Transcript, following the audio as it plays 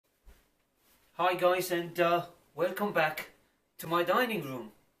Hi guys, and welcome back to my dining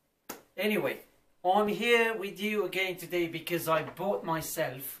room. Anyway, I'm here with you again today because I bought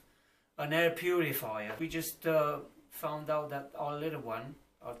myself an air purifier. We just found out that our little one,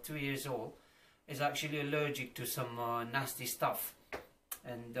 2 years old, is actually allergic to some nasty stuff,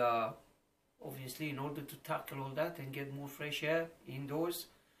 and obviously in order to tackle all that and get more fresh air indoors,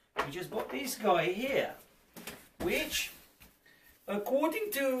 we just bought this guy here, which according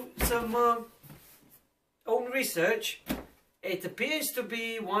to some own research, it appears to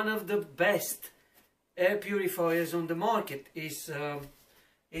be one of the best air purifiers on the market. Is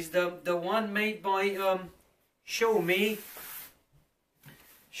the one made by Xiaomi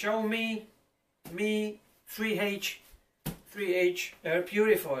Mi 3H air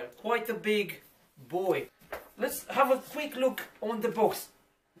purifier. Quite a big boy. Let's have a quick look on the box.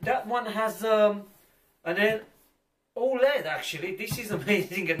 That one has an OLED. Actually, this is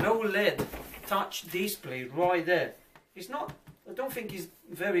amazing, an OLED touch display right there. It's not, I don't think it's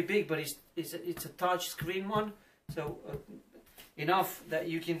very big, but it's a touch screen one, so enough that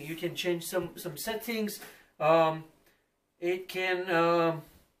you can change some settings. It can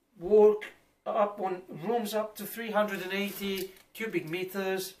work up on rooms up to 380 cubic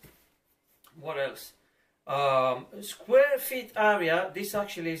meters. What else? Square feet area. This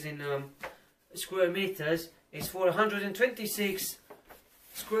actually is in square meters. It's for 126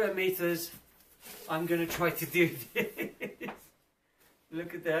 square meters. I'm gonna try to do this.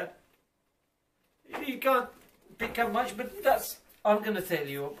 Look at that. You can't pick up much, but I'm gonna tell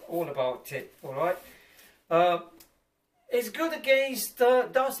you all about it. All right. It's good against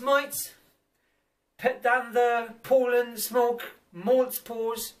dust mites, pet dander, pollen, smoke, mold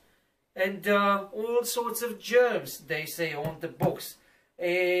spores, and all sorts of germs, they say on the box.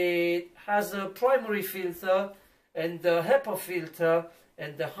 It has a primary filter and a HEPA filter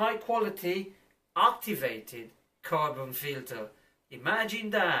and the high quality activated carbon filter. Imagine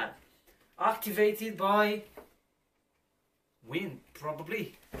that. Activated by wind,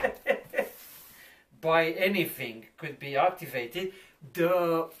 probably. By anything could be activated.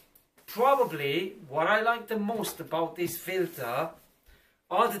 Probably what I like the most about this filter,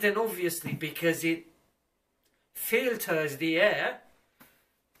 other than obviously because it filters the air,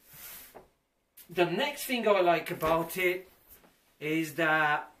 the next thing I like about it is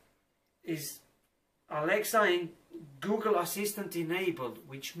that is Alexa and Google Assistant enabled,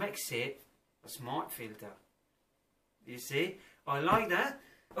 which makes it a smart filter. You see, I like that.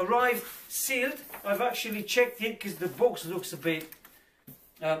 Arrived sealed. I've actually checked it because the box looks a bit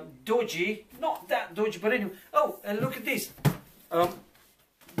dodgy. Not that dodgy, but anyway. Oh, and look at this.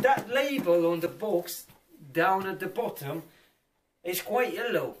 That label on the box down at the bottom is quite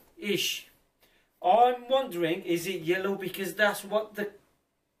yellow-ish. I'm wondering, is it yellow because that's what the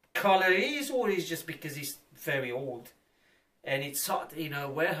color is, or is it just because it's very old and it's sat in a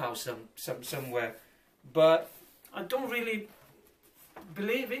warehouse somewhere? But I don't really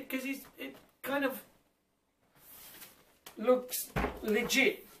believe it because it kind of looks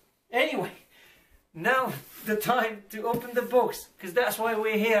legit. Anyway, now the time to open the box, because that's why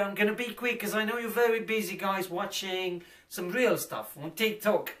we're here. I'm gonna be quick because I know you're very busy guys watching some real stuff on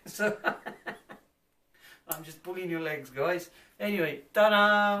TikTok, so I'm just pulling your legs guys. Anyway,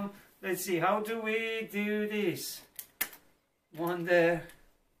 ta-da! Let's see, how do we do this? One there,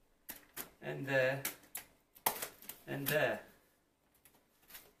 and there, and there.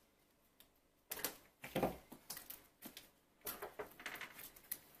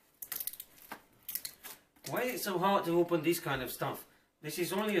 Why is it so hard to open this kind of stuff? This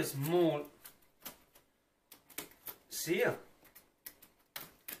is only a small seal.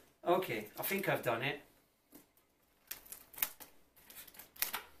 Okay, I think I've done it.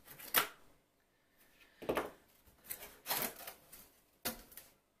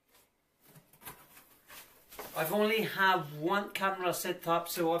 I've only have one camera set up,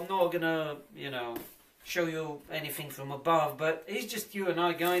 so I'm not gonna, show you anything from above, but it's just you and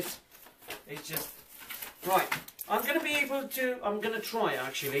I, guys. It's just, right, I'm gonna try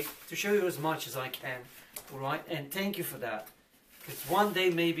actually to show you as much as I can, alright, and thank you for that, because one day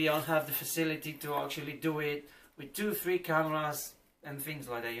maybe I'll have the facility to actually do it with 2-3 cameras and things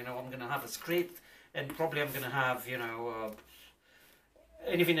like that. I'm gonna have a script, and probably I'm gonna have,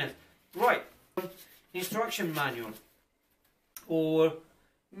 anything else. Right. Instruction manual, or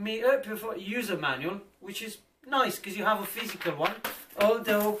Mi Air Purifier user manual, which is nice because you have a physical one,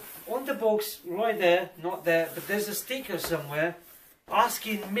 although on the box right there, not there, but there's a sticker somewhere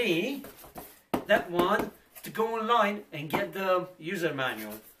asking me, that one, to go online and get the user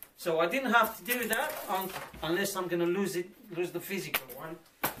manual. So I didn't have to do that unless I'm going to lose the physical one.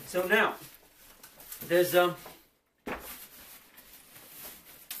 So now There's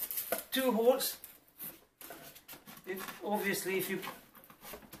two holes. Obviously, if you...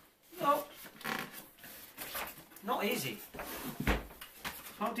 Oh, not easy.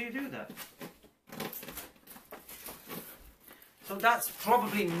 How do you do that? So that's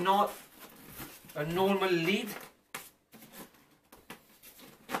probably not a normal lead.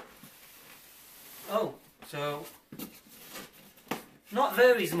 Oh, so not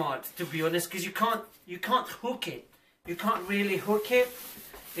very smart, to be honest, because you can't hook it. You can't really hook it.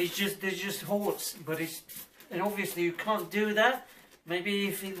 It's just, there's just holes, but it's, and obviously you can't do that. Maybe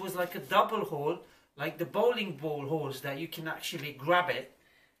if it was like a double hole, like the bowling ball holes that you can actually grab it,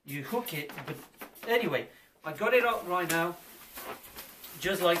 you hook it. But anyway, I got it up right now,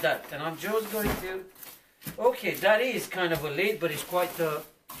 just like that, and I'm just going to. Okay, that is kind of a lid, but it's quite the.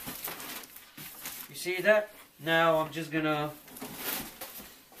 You see that? Now I'm just gonna.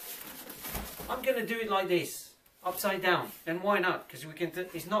 I'm gonna do it like this, upside down, and why not? Because we can.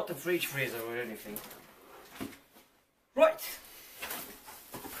 It's not the fridge freezer or anything. Right.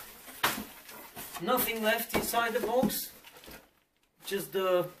 Nothing left inside the box. Just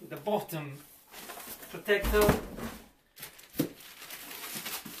the bottom protector.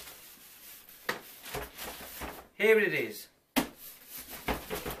 Here it is.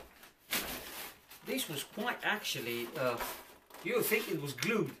 This was quite actually. You would think it was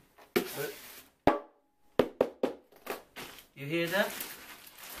glued, but you hear that?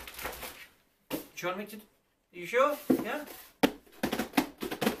 Do you want me to? Are you sure? Yeah.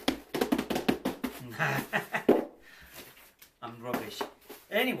 I'm rubbish.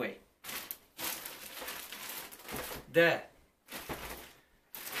 Anyway, there.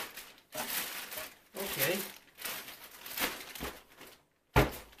 Okay.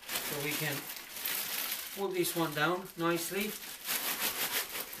 So we can pull this one down nicely.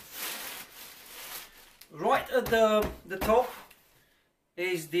 Right at the top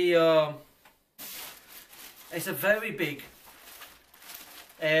is the. It's a very big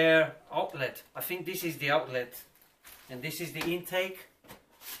air outlet. I think this is the outlet and this is the intake.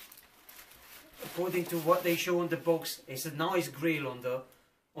 According to what they show on the box, it's a nice grill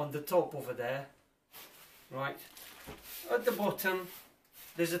on the top over there. Right at the bottom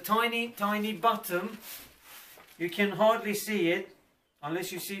there's a tiny button. You can hardly see it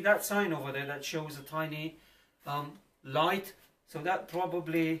unless you see that sign over there that shows a tiny light, so that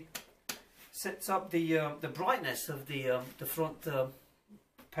probably sets up the brightness of the front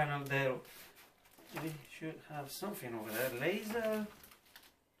panel there. We should have something over there. Laser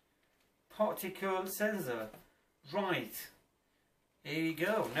particle sensor. Right. Here you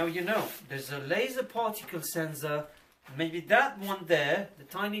go. Now you know. There's a laser particle sensor. Maybe that one there, the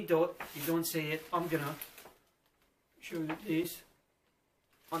tiny dot, you don't see it. I'm gonna show you this.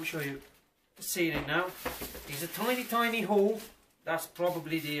 I'm sure you see it now. It's a tiny hole. That's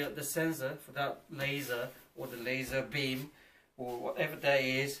probably the sensor for that laser or the laser beam or whatever that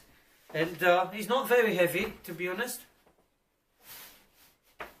is. And it's not very heavy, to be honest.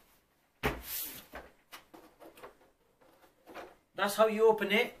 That's how you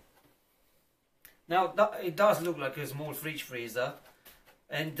open it. Now it does look like a small fridge freezer,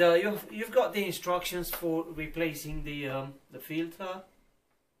 and you've got the instructions for replacing the filter,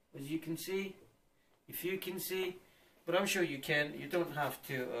 as you can see, if you can see, but I'm sure you can. You don't have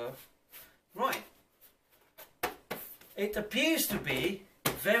to. Right. It appears to be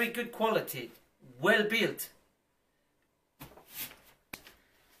very good quality, well built.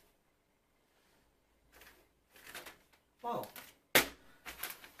 Wow.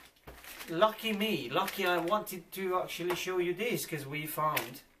 Lucky me, lucky I wanted to actually show you this, because we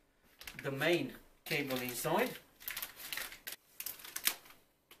found the main cable inside.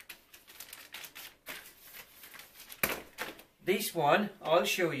 This one, I'll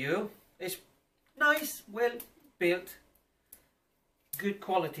show you, is nice, well built, good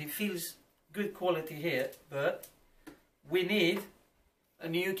quality, feels good quality here, but we need a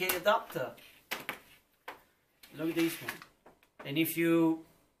new UK adapter. Look at this one. And if you're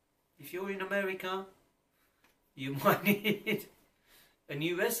in America, you might need a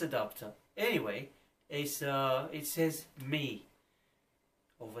US adapter. Anyway, it's it says Mi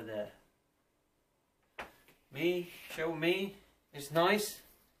over there. Mi, Xiaomi, it's nice.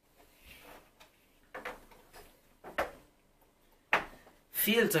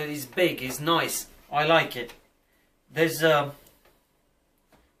 Filter is big, it's nice. I like it. There's a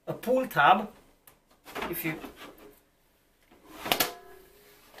pull tab. If you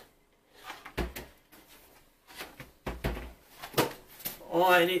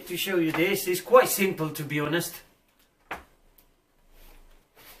oh, I need to show you this. It's quite simple, to be honest.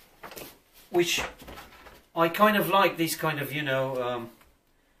 Which I kind of like this kind of, you know,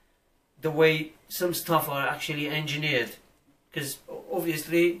 the way some stuff are actually engineered, because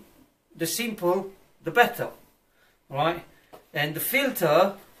obviously the simple the better, right? And the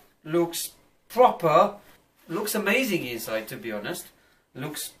filter looks proper, looks amazing inside, to be honest.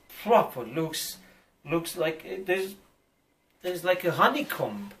 Looks proper, looks like there's like a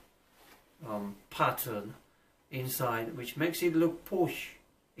honeycomb pattern inside, which makes it look posh,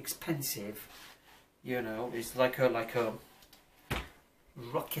 expensive. You know, it's like a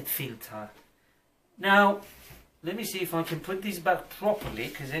rocket filter. Now, let me see if I can put this back properly,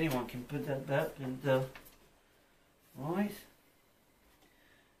 because anyone can put that back. And right,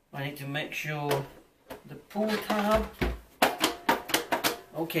 I need to make sure the pull tab.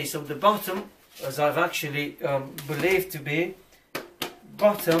 Okay, so the bottom, as I've actually believed to be,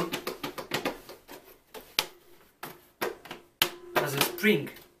 bottom has a spring.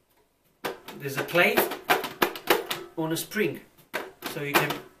 There's a plate on a spring, so you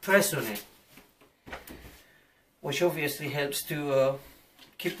can press on it, which obviously helps to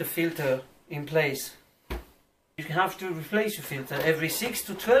keep the filter in place. You have to replace your filter every 6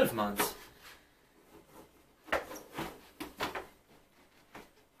 to 12 months.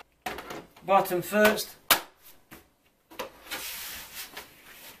 Bottom first.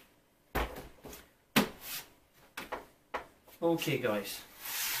 Okay guys,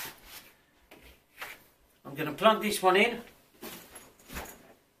 I'm going to plug this one in.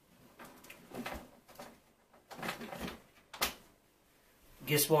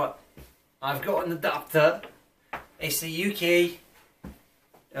 Guess what? I've got an adapter. It's a UK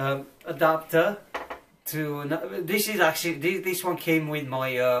adapter to. This is actually this one came with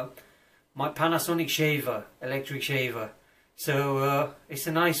my my Panasonic shaver, electric shaver. So it's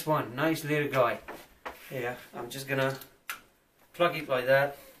a nice one, nice little guy. Yeah, I'm just gonna plug it like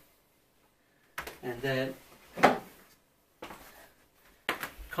that, and then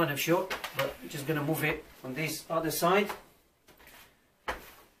kind of short, but I'm just gonna move it on this other side.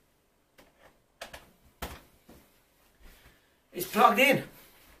 It's plugged in.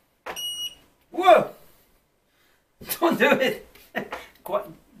 Whoa! Don't do it. Quite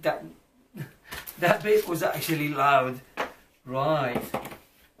that bit was actually loud. Right.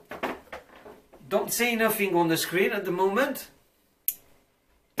 Don't see nothing on the screen at the moment.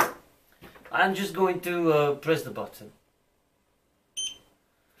 I'm just going to press the button.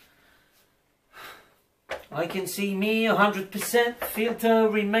 I can see me 100%, filter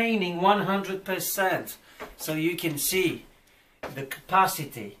remaining 100%. So you can see the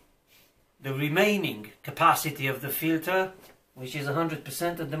capacity, the remaining capacity of the filter, which is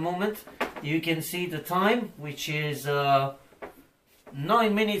 100% at the moment. You can see the time, which is 9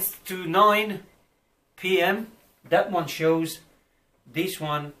 minutes to 9 PM. That one shows. This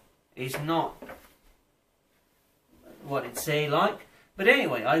one is not what it say like. But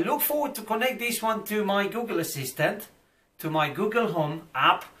anyway, I look forward to connect this one to my Google Assistant, to my Google Home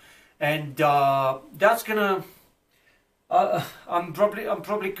app, and that's gonna. I'm probably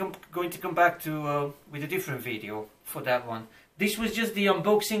going to come back to with a different video for that one. This was just the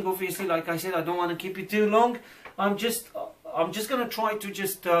unboxing. Obviously, like I said, I don't want to keep it too long. I'm just gonna try to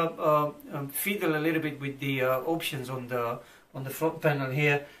just fiddle a little bit with the options on the front panel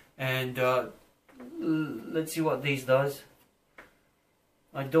here, and let's see what this does.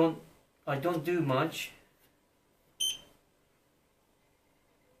 I don't do much.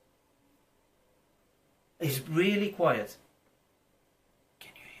 It's really quiet.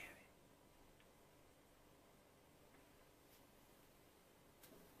 Can you hear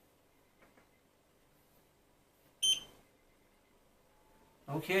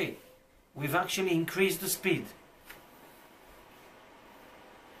it? Okay, we've actually increased the speed.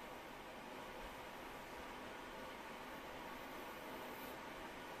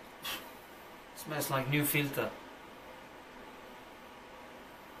 Smells like new filter.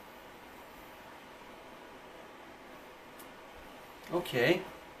 Okay.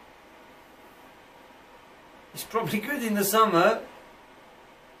 It's probably good in the summer.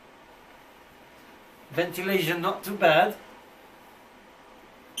 Ventilation not too bad.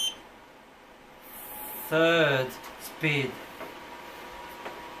 Third speed.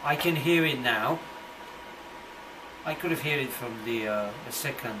 I can hear it now. I could have heard it from the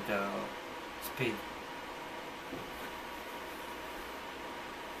second speed.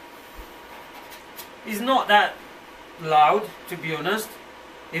 It's not that loud, to be honest.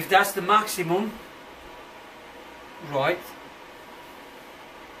 If that's the maximum, right,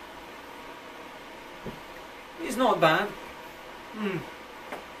 it's not bad.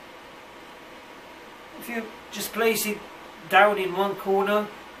 If you just place it down in one corner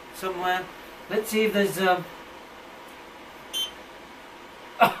somewhere, Let's see if there's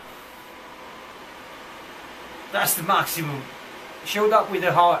that's the maximum. Showed up with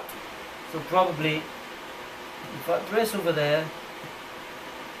a heart. So probably if I press over there,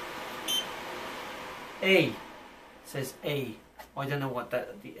 A, it says A. I don't know what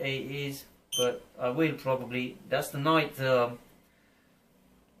that the A is, but I will probably. That's the night.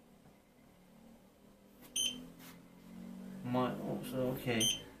 Also okay.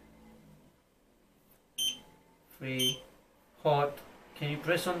 3 heart. Can you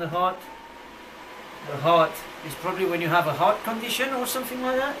press on the heart? The heart is probably when you have a heart condition or something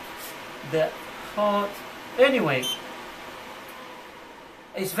like that. The heart. Anyway,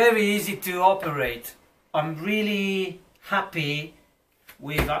 it's very easy to operate. I'm really happy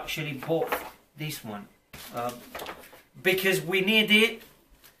we've actually bought this one because we need it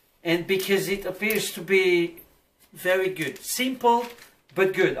and because it appears to be very good. Simple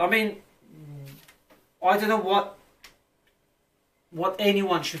but good. I mean, I don't know what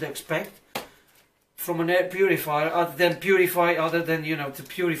anyone should expect from an air purifier other than you know, to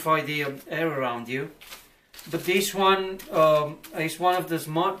purify the air around you. But this one is one of the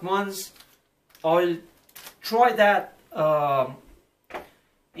smart ones. I'll try that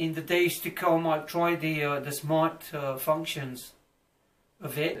in the days to come. I'll try the smart functions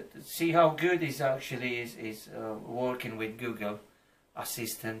of it. See how good it actually is working with Google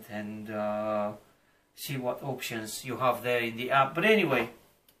Assistant, and see what options you have there in the app. But anyway,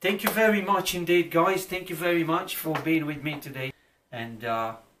 thank you very much indeed, guys. Thank you very much for being with me today, and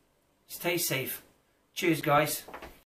stay safe. Cheers, guys.